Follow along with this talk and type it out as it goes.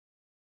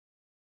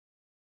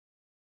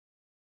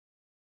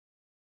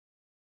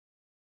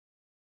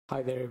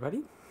Hi there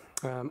everybody.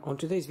 On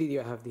today's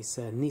video I have this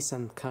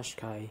Nissan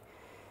Qashqai.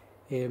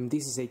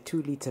 This is a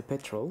 2-liter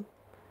petrol,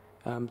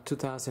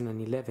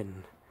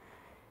 2011.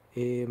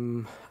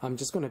 I'm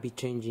just going to be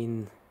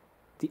changing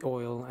the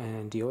oil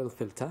and the oil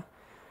filter,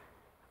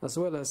 as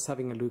well as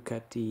having a look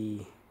at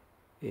the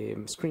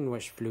screen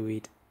wash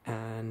fluid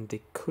and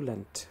the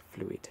coolant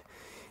fluid.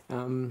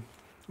 I'm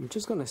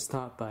just going to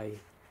start by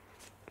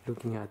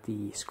looking at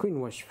the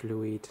screen wash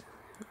fluid.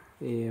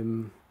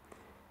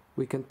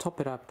 We can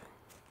top it up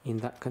in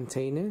that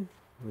container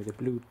with a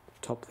blue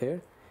top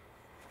there.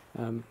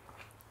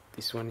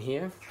 This one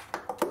here.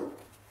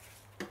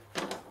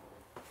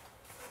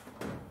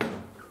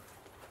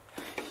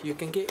 You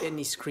can get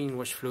any screen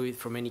wash fluid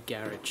from any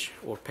garage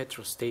or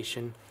petrol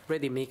station,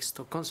 ready mixed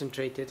or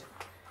concentrated.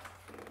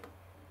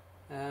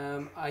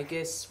 I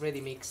guess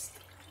ready mixed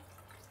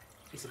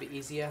is a bit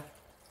easier.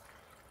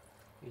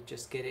 You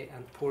just get it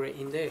and pour it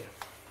in there.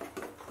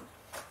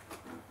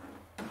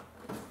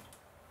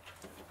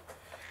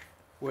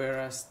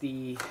 Whereas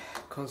the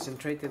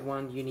concentrated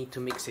one, you need to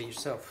mix it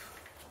yourself.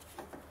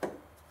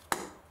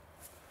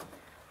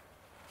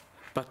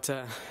 But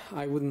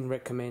I wouldn't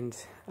recommend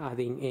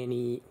adding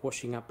any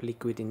washing up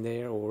liquid in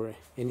there or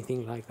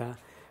anything like that,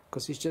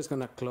 because it's just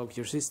gonna clog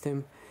your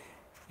system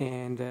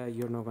and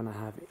you're not gonna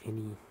have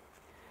any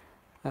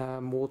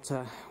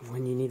water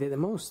when you need it the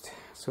most.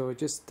 So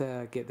just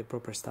get the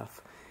proper stuff,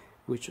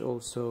 which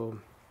also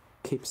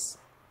keeps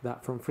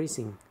that from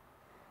freezing,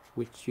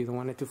 which you don't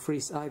want it to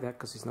freeze either,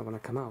 because it's not going to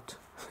come out.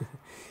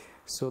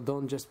 So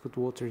don't just put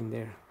water in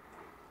there.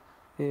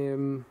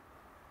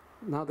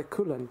 Now the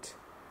coolant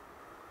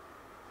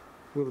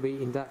will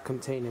be in that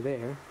container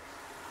there.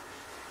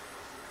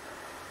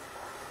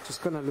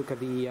 Just going to look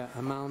at the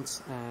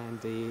amounts and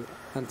the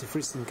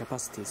anti-freezing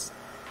capacities.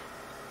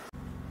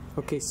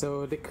 Okay,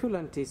 so the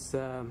coolant is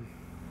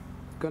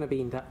going to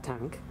be in that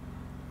tank,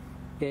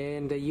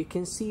 and you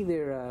can see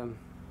there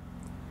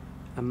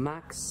a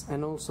max,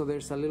 and also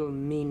there's a little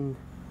min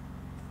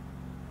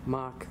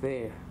mark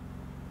there.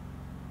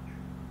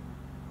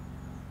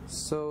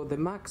 So the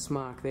max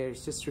mark there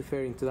is just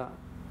referring to that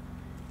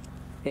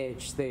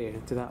edge there,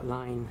 to that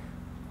line.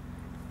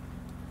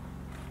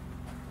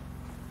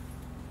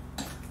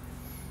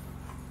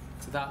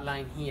 To that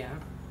line here.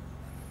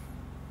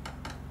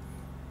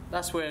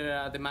 That's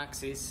where the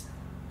max is.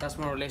 That's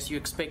more or less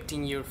you're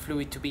expecting your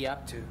fluid to be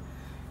up to.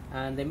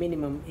 And the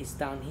minimum is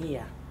down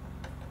here.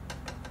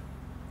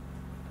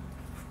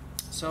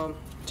 So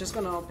just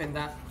gonna open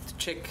that to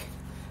check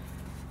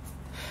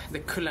the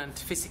coolant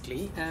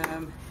physically.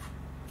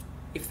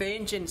 If the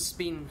engine's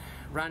been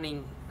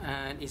running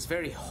and is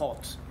very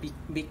hot,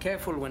 be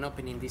careful when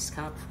opening this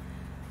cap.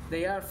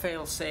 They are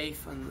fail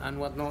safe and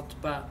whatnot,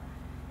 but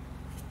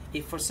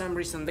if for some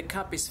reason the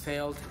cap is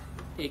failed,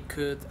 it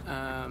could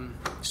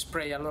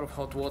spray a lot of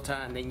hot water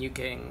and then you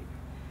can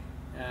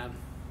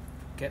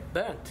get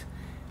burnt,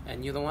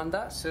 and you don't want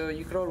that. So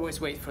you could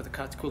always wait for the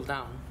car to cool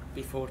down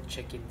before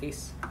checking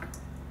this.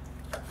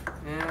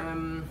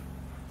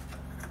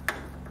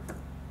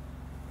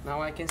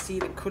 Now I can see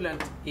the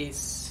coolant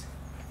is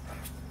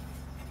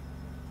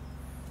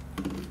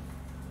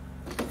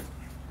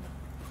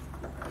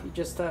you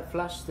just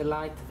flash the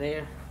light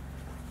there.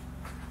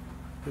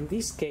 In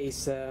this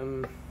case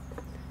I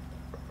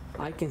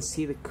can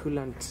see the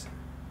coolant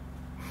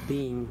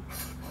being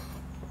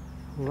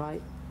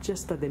right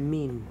just at the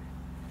min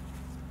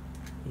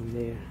in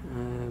there.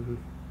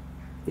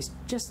 It's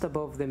just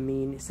above the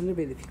mean. It's a little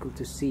bit difficult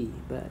to see,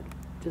 but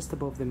just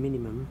above the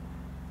minimum,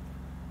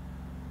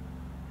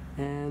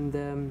 and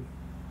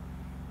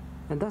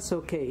that's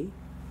okay.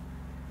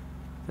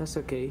 That's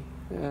okay.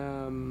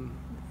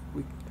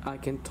 I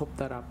can top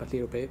that up a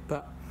little bit,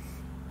 but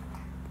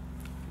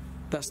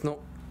that's not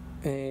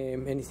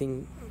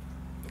anything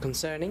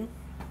concerning,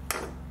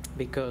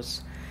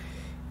 because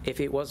if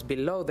it was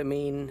below the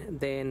mean,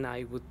 then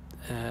I would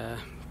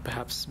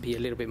perhaps be a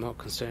little bit more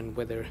concerned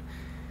whether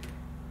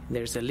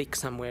there's a leak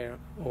somewhere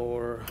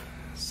or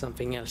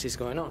something else is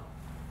going on.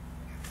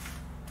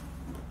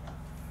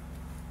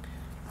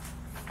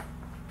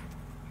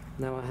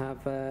 Now I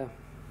have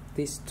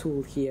this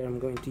tool here I'm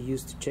going to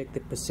use to check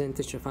the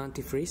percentage of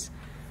antifreeze.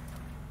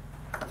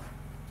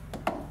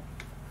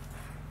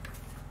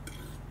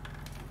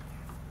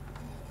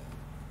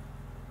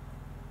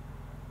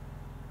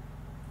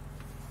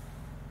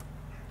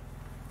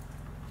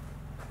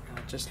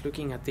 Just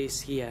looking at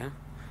this here,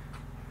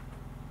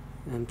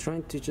 I'm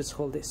trying to just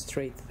hold it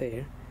straight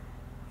there.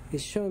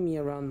 It's showing me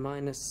around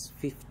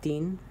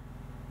 -15.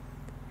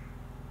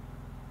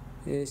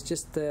 It's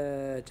just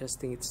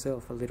adjusting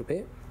itself a little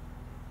bit.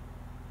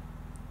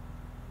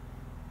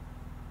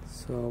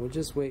 So we'll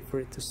just wait for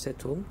it to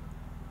settle.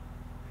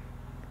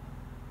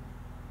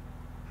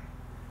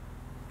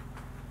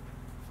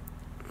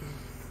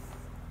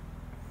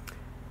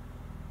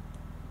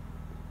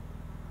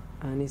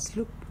 And it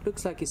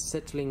looks like it's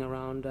settling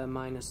around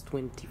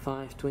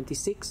 -25,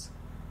 26,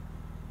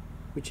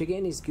 which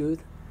again is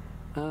good.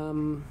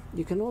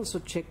 You can also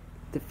check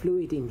the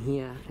fluid in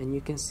here, and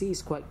you can see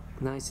it's quite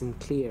nice and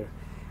clear.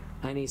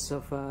 and it's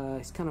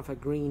kind of a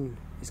green.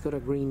 It's got a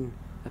green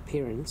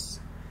appearance,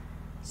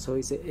 so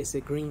it's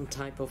a green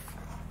type of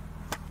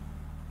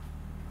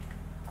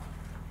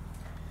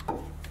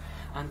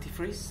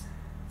antifreeze.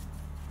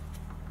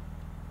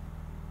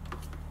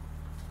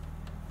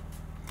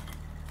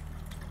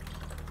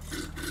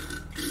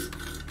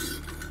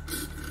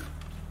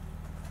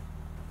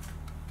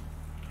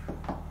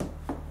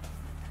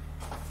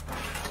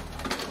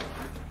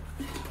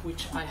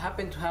 Which I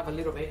happen to have a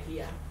little bit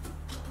here.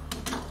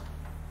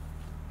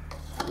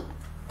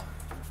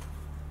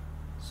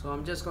 So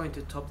I'm just going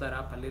to top that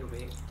up a little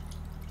bit.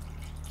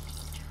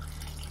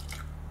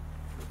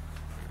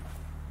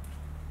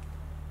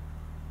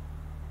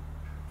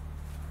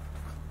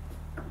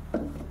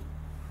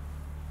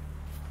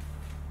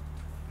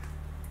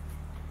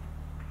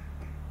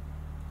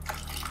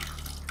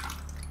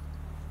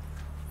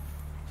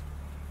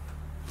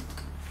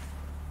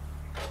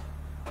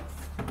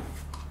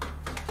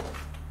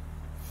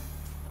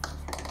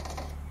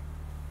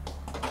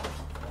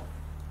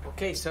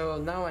 Okay, so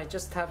now I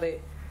just have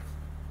it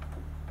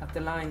at the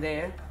line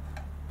there,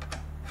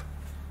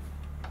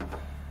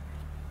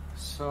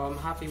 so I'm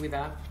happy with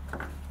that.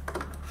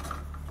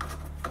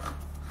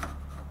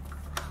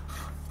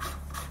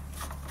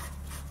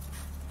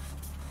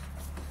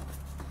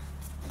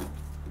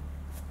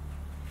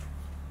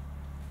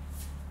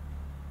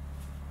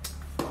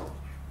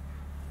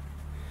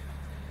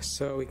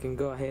 So we can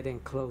go ahead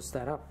and close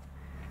that up.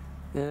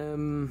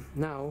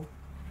 Now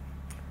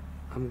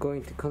I'm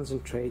going to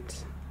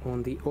concentrate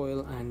on the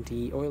oil and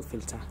the oil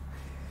filter.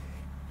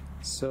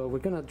 So we're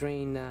gonna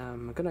drain,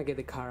 I'm gonna get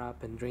the car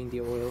up and drain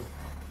the oil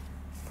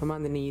from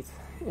underneath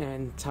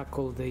and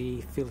tackle the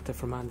filter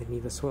from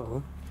underneath as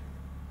well.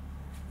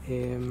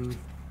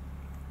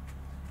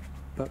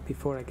 But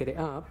before I get it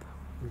up,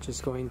 I'm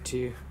just going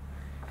to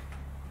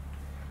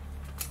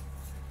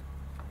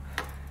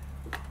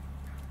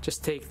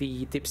just take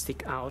the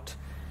dipstick out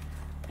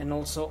and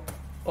also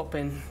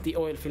open the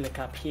oil filler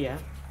cap here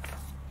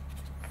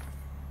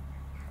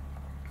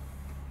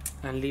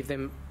and leave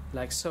them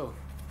like so.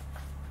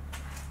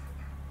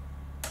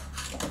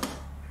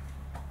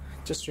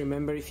 Just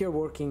remember, if you're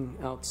working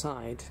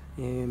outside,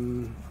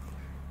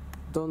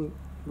 don't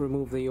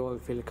remove the oil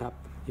filler cap.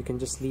 You can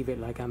just leave it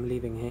like I'm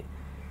leaving it,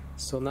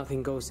 so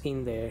nothing goes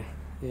in there,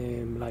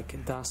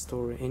 like dust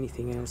or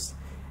anything else,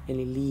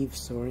 any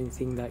leaves or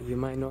anything that you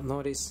might not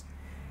notice,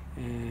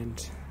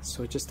 and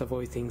so just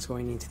avoid things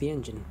going into the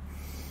engine.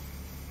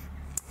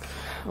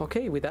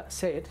 Okay, with that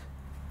said,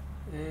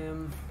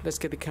 let's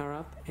get the car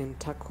up and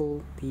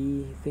tackle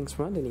the things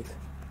from underneath.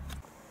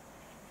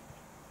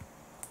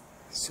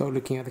 So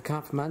looking at the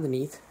car from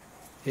underneath,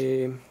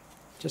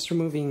 just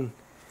removing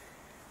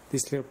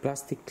these little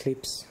plastic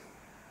clips,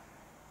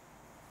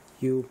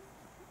 you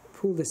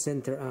pull the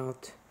center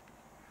out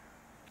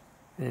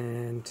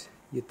and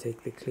you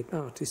take the clip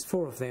out. There's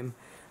 4 of them.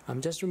 I'm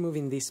just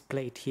removing this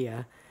plate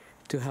here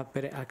to have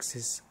better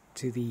access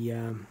to the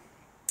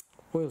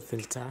oil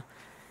filter.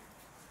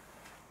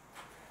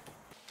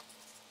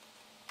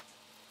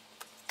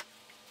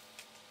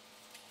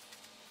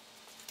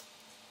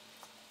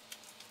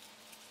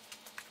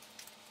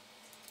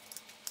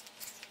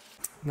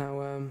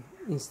 Now,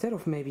 instead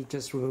of maybe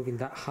just removing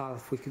that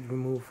half, we could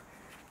remove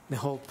the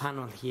whole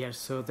panel here.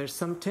 So there's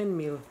some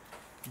 10mm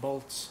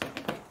bolts.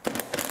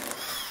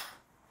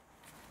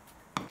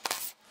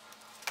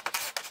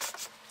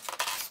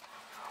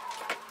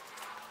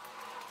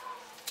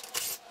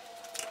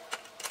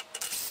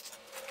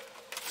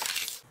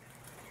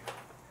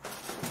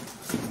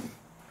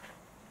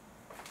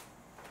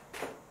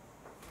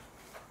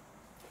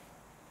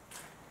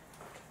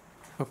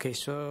 Okay,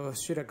 so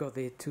should I got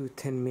the 2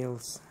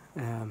 10mm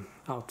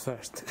out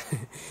first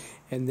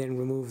and then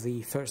remove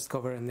the first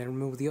cover and then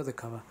remove the other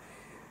cover.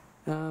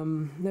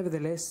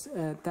 Nevertheless,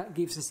 that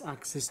gives us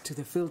access to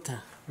the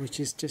filter, which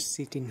is just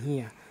sitting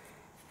here,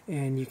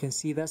 and you can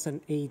see that's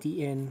an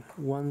ADN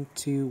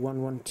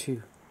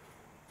 12112.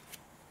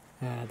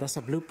 That's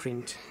a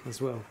blueprint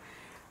as well,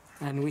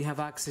 and we have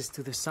access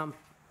to the sump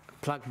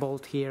plug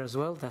bolt here as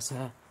well. That's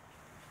a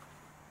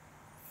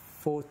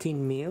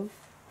 14mm.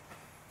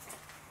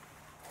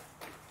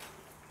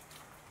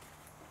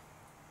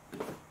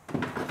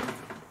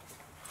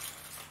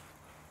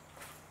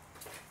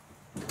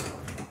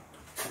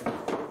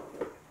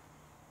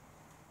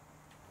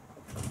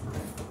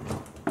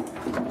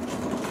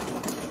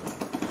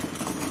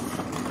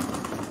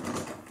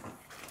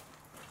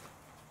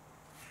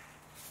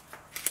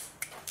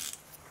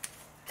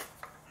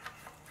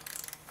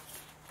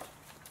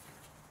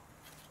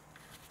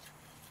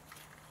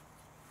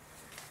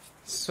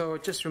 So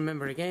just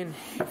remember again,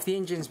 if the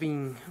engine's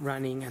been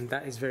running and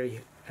that is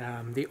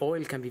the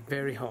oil can be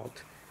very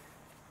hot.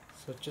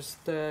 So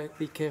just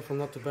be careful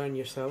not to burn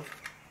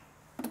yourself.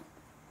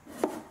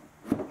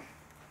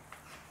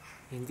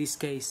 In this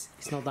case,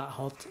 it's not that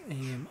hot.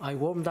 I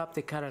warmed up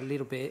the car a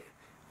little bit,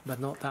 but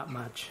not that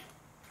much.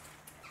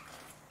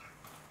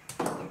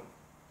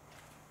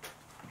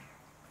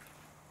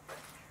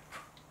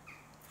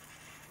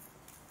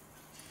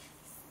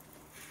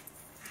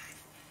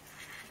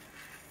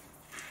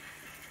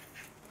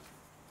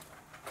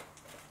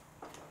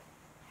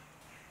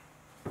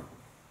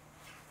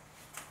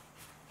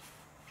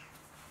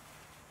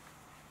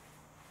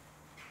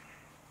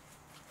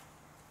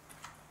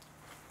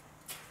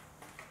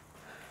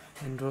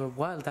 And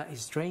while that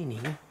is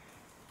draining,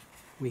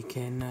 we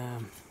can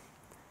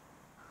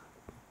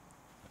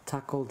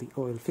tackle the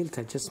oil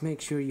filter. Just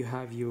make sure you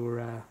have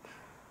your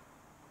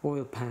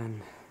oil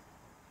pan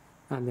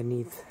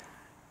underneath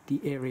the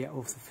area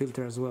of the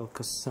filter as well,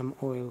 because some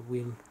oil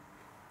will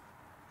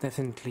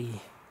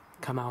definitely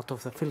come out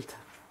of the filter.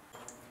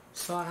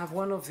 So I have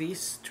one of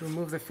these to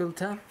remove the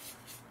filter.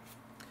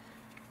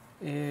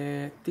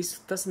 This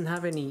doesn't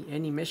have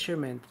any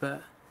measurement,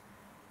 but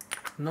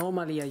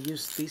normally I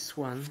use this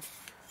one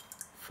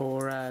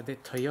for the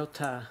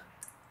Toyota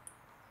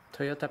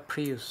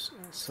Prius,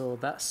 so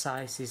that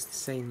size is the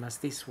same as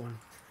this one.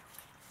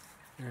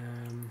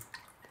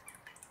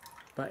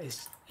 But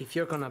if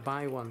you're gonna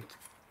buy one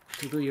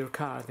to do your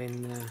car,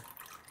 then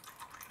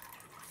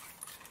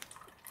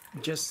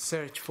just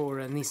search for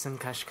a Nissan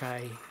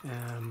Qashqai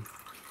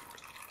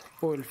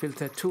oil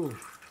filter tool,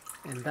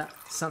 and that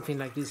something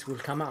like this will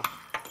come up.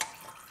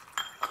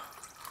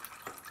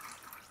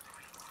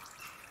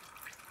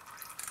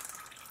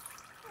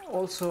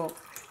 Also,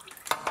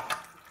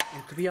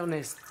 and to be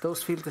honest,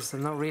 those filters are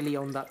not really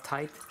on that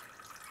tight,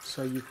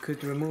 so you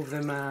could remove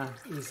them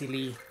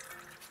easily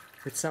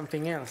with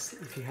something else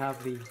if you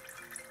have the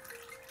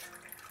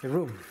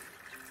room.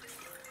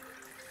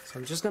 So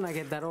I'm just gonna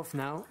get that off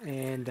now,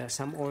 and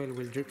some oil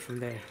will drip from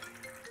there.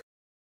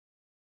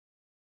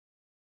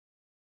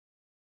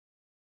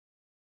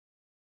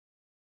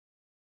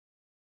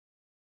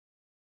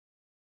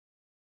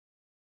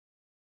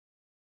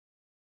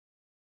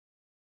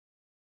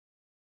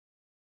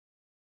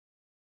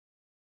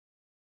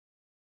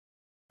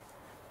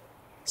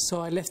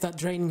 So I left that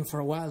draining for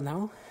a while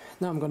now.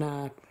 Now I'm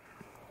gonna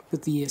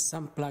put the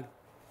sump plug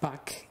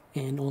back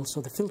and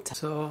also the filter.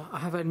 So I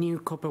have a new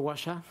copper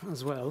washer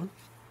as well.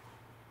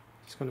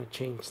 Just gonna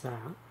change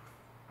that.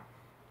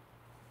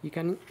 You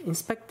can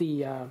inspect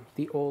the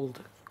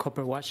old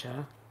copper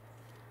washer.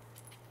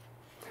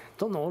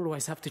 Don't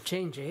always have to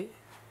change it,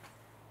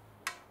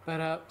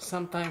 but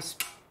sometimes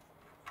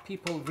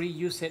people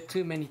reuse it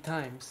too many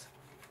times,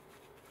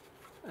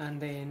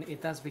 and then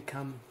it does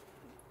become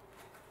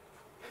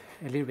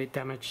a little bit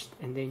damaged,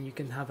 and then you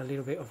can have a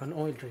little bit of an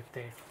oil drip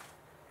there.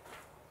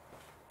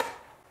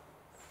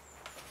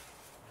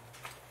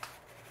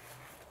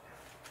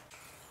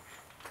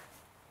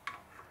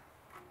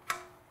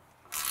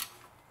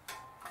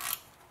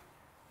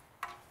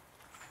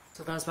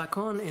 So that's back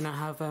on, and I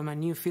have my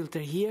new filter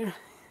here.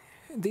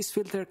 This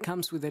filter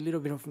comes with a little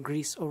bit of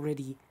grease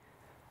already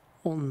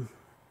on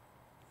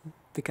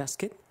the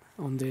gasket,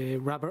 on the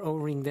rubber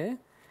O-ring there.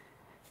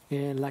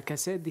 And like I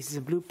said, this is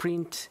a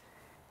blueprint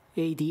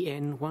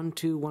ADN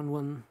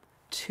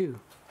 12112.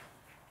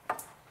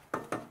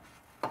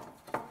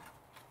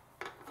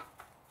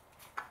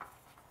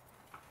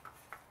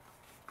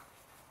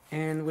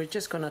 And we're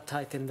just gonna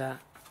tighten that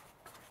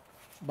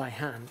by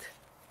hand.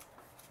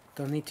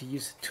 Don't need to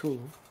use a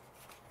tool,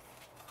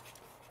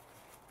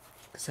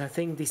 because I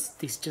think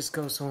this just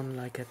goes on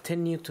like a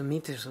 10 Newton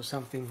meters or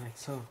something like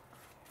so.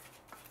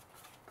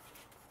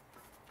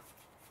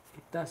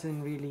 It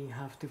doesn't really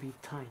have to be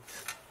tight.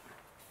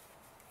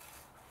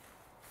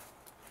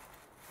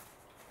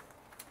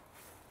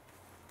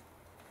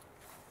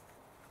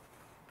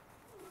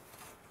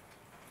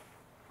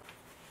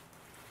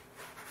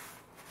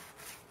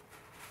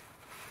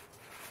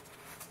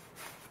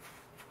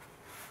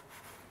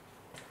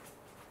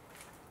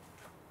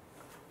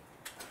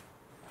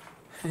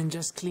 And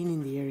just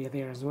cleaning the area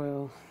there as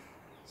well,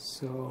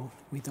 so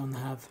we don't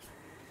have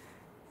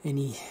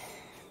any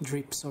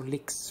drips or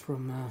leaks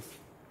from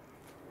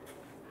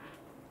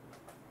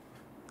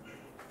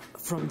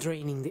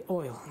draining the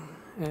oil.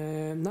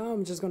 Now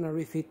I'm just gonna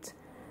refit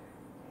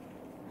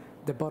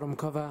the bottom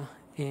cover,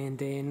 and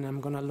then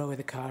I'm gonna lower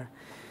the car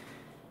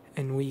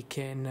and we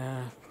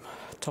can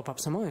top up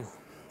some oil.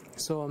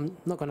 So I'm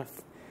not gonna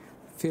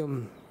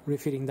film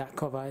refitting that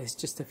cover. It's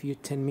just a few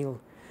 10mm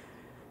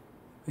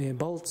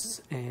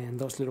bolts and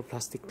those little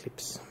plastic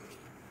clips.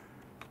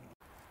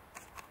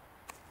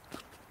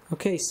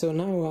 Okay, so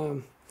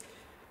now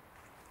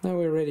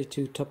we're ready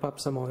to top up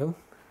some oil.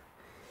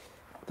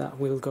 That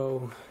will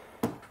go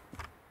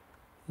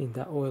in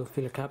that oil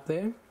filler cap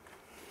there.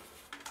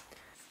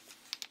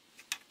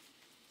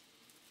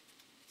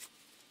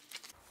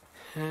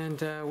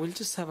 And we'll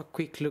just have a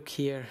quick look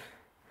here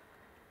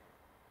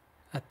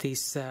at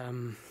this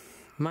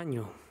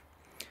manual.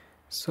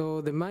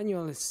 So the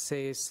manual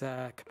says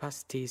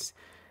capacities.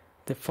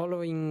 The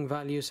following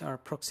values are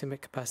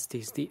approximate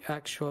capacities. The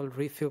actual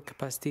refill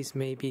capacities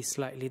may be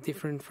slightly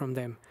different from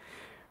them.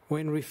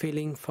 When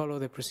refilling, follow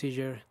the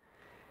procedure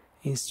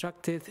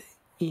instructed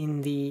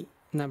in the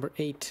number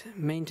 8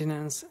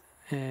 maintenance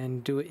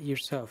and do it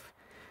yourself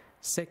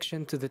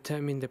section to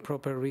determine the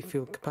proper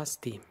refill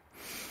capacity.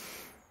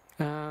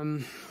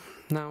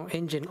 Now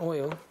engine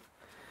oil.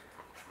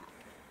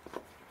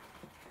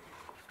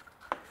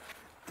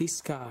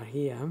 This car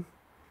here,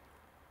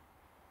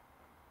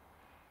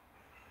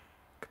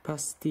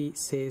 capacity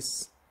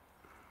says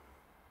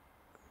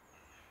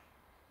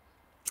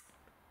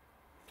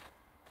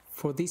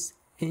for this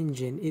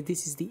engine,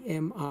 this is the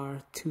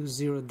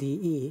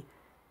MR20DE,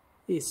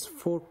 is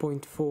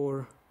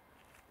 4.4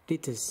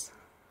 liters.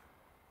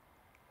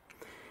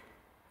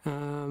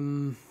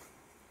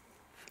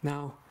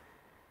 Now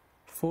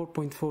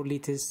 4.4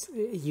 liters,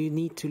 you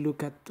need to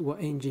look at what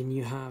engine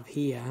you have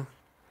here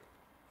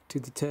to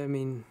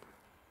determine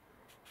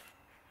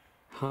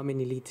how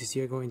many liters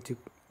you're going to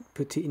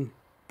put in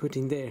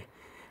there.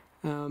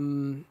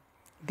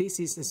 This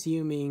is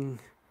assuming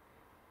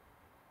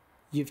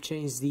you've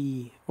changed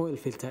the oil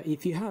filter.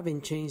 If you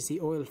haven't changed the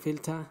oil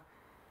filter,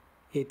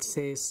 it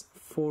says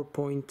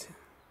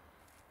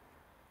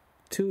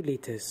 4.2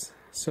 liters.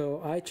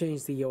 So I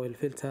changed the oil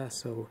filter,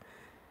 so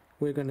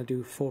we're gonna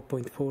do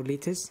 4.4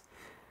 liters.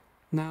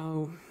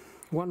 Now,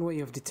 one way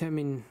of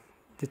determining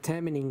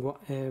what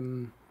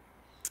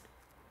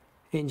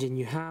engine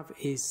you have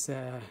is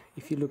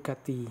if you look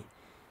at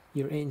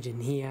your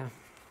engine here,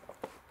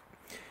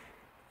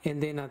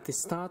 and then at the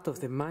start of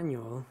the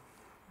manual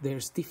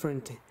there's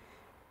different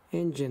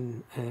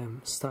engine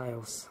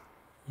styles.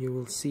 You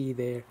will see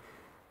there,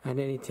 and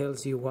then it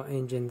tells you what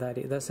engine that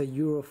is. That's a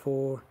Euro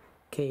 4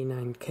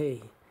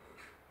 K9K.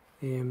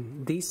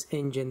 This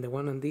engine, the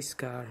one on this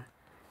car,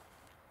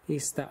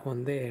 is that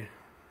one there,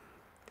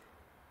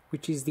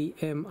 which is the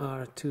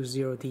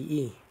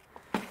MR20DE.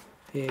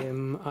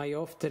 I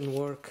often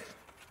work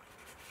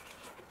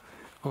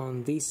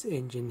on this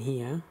engine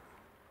here,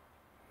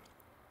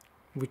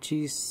 which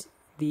is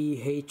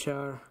the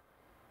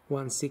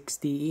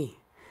HR16DE.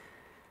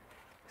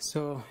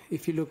 So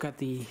if you look at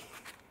the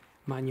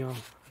manual,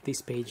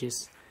 these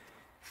pages,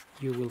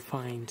 you will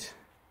find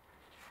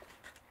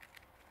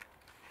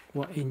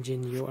what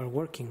engine you are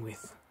working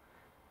with.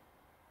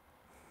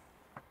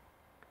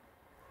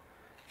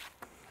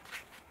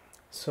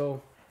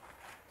 So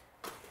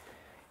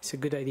it's a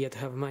good idea to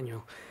have a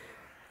manual.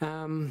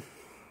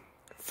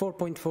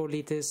 4.4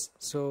 liters,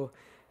 so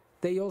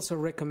they also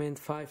recommend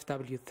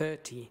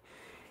 5W30.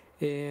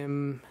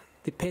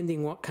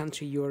 Depending what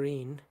country you're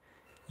in,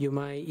 you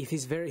might, if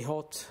it's very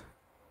hot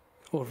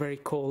or very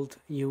cold,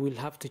 you will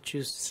have to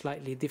choose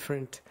slightly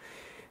different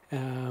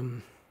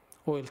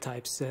oil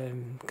types,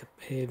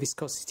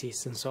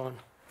 viscosities and so on.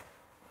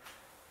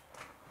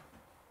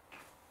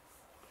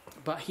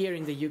 But here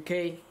in the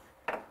UK,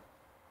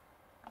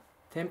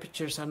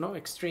 temperatures are not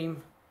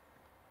extreme,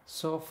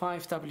 so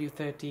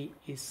 5W30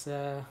 is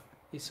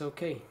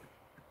okay.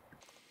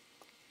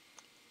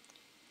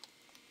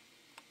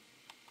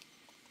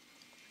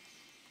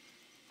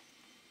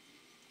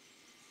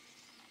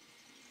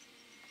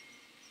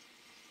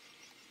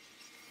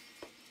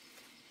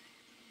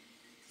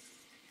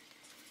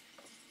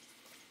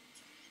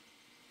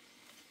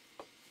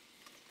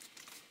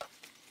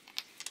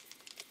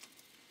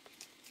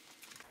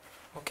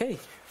 Okay,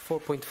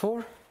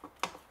 4.4.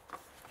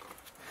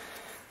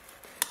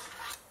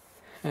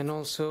 And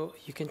also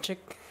you can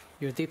check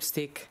your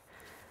dipstick.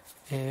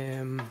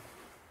 On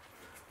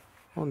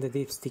the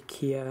dipstick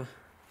here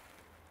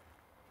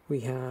we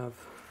have,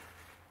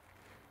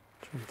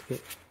 trying to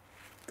get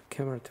the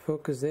camera to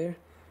focus there,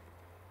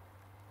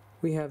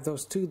 we have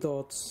those two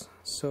dots,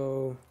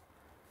 so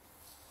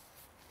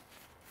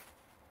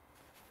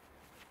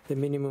the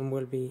minimum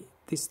will be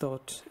this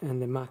dot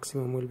and the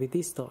maximum will be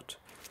this dot.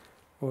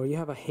 Or you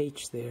have a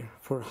H there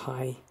for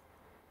high,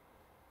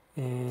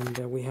 and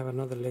we have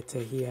another letter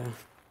here.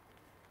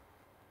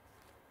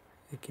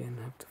 Again,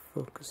 I have to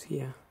focus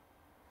here.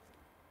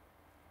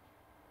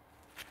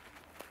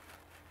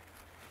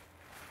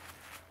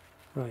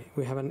 Right,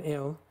 we have an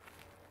L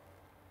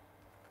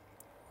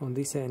on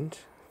this end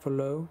for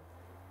low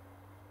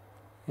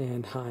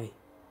and high.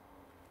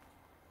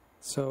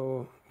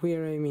 So we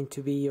are aiming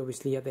to be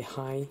obviously at the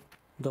high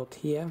dot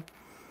here.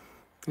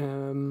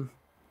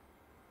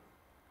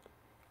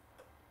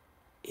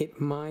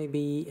 It might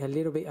be a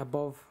little bit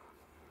above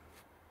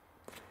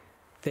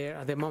there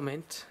at the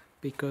moment,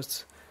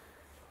 because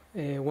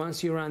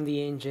once you run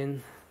the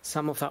engine,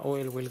 some of that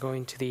oil will go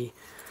into the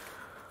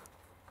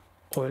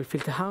oil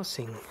filter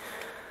housing,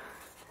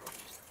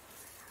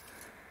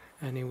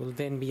 and it will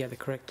then be at the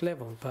correct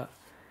level. But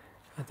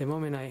at the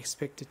moment I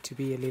expect it to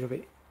be a little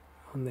bit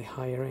on the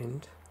higher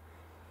end,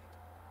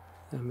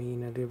 I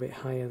mean a little bit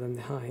higher than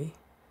the high,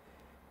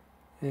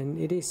 and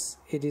it is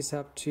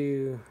up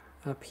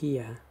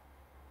here.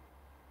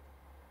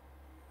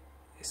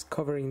 It's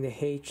covering the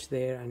H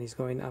there and it's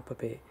going up a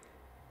bit.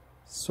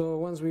 So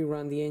once we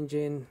run the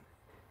engine,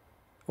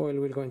 oil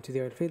will go into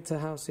the oil filter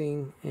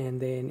housing,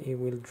 and then it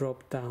will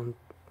drop down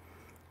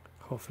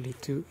hopefully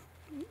to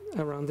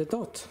around the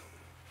dot.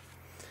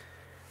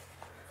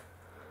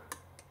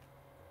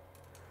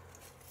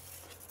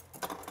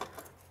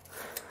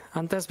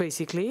 And that's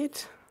basically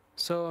it.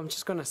 So I'm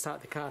just gonna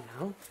start the car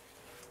now.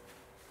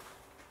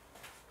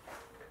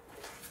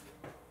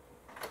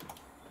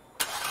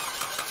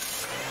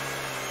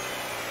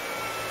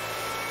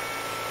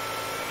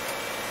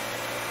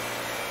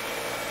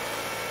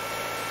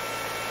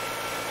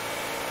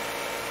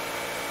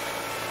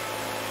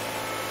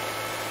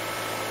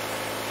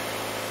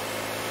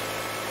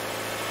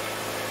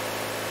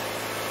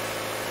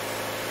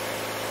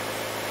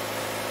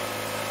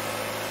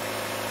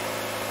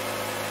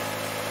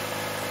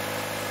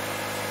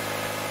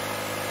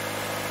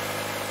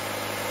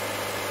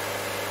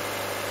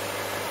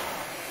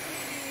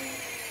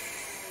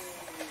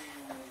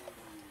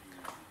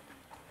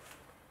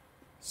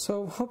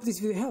 So hope this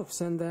video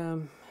helps, and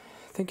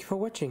thank you for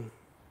watching.